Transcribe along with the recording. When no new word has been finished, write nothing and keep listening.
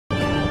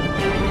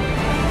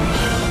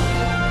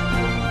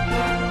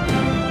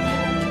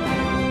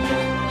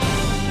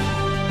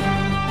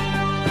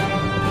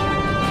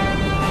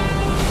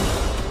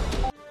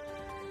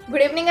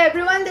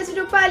everyone, this is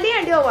Rupali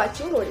and you are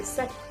watching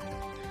Odisharay.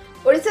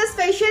 Odisha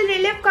Special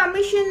Relief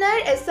Commissioner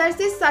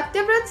SRC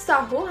Satyavrat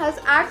Sahu has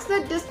asked the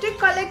District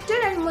Collector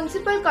and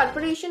Municipal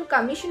Corporation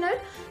Commissioner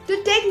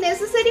to take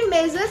necessary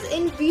measures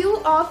in view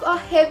of a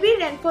heavy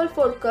rainfall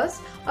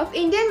forecast of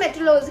Indian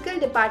Meteorological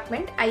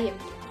Department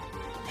IMD.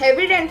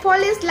 Heavy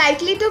rainfall is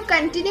likely to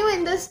continue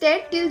in the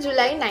state till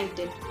July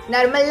 19.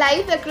 Normal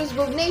life across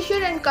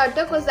Bhubaneswar and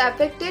Cuttack was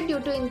affected due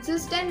to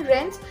insistent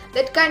rains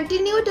that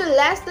continue to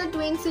lash the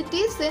twin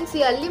cities since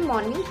early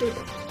morning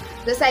today.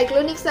 The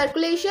cyclonic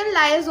circulation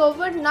lies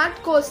over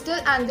north coastal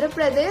Andhra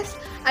Pradesh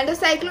and a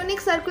cyclonic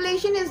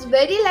circulation is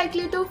very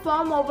likely to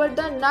form over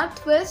the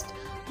northwest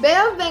Bay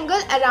of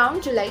Bengal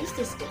around July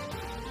 16.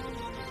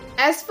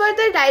 As per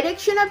the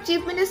direction of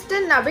Chief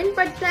Minister Naveen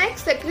Patnaik,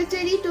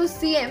 Secretary to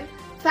CM,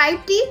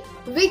 5T,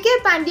 V.K.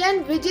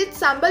 Pandian visits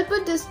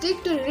Sambalpur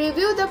district to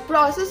review the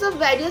process of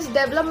various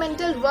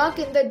developmental work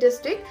in the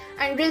district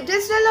and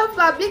redressal of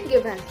public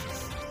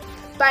grievances.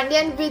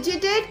 Pandian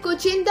visited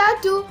Kuchinda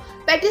to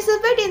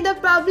participate in the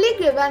public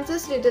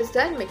grievances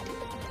redressal meeting.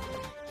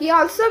 He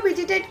also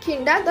visited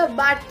Khinda, the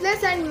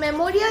birthplace and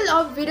memorial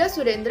of Veera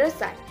Surendra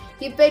Sai.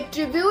 He paid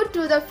tribute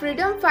to the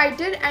freedom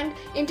fighter and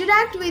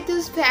interacted with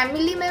his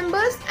family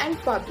members and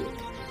public.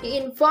 He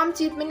informed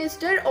Chief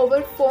Minister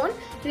over phone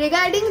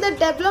regarding the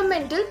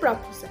developmental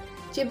proposal.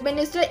 Chief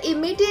Minister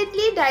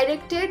immediately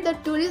directed the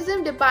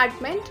Tourism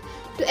Department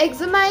to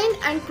examine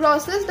and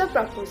process the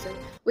proposal.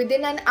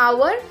 Within an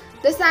hour,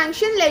 the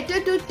sanction letter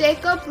to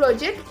take a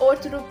project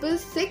worth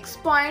rupees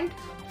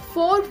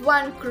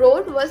 6.41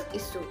 crore was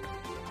issued.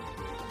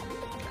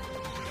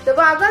 The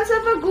wagons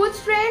of a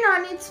goods train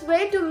on its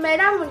way to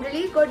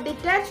Meramundali got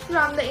detached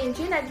from the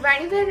engine at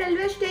Vanivare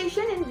railway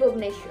station in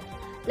Bhubaneswar.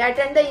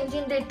 Later, the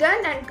engine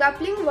returned and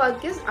coupling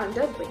work is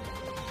underway.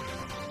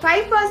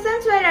 5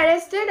 persons were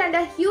arrested and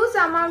a huge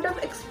amount of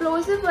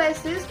explosive was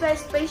seized by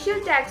Special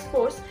Task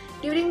Force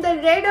during the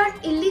raid on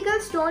illegal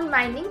stone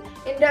mining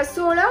in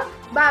Rasoda,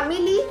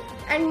 Bamili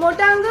and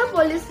Motanga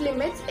police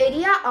limits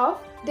area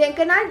of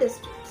Denkanal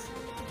districts.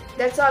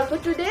 That's all for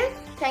today.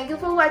 Thank you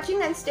for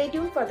watching and stay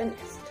tuned for the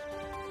next.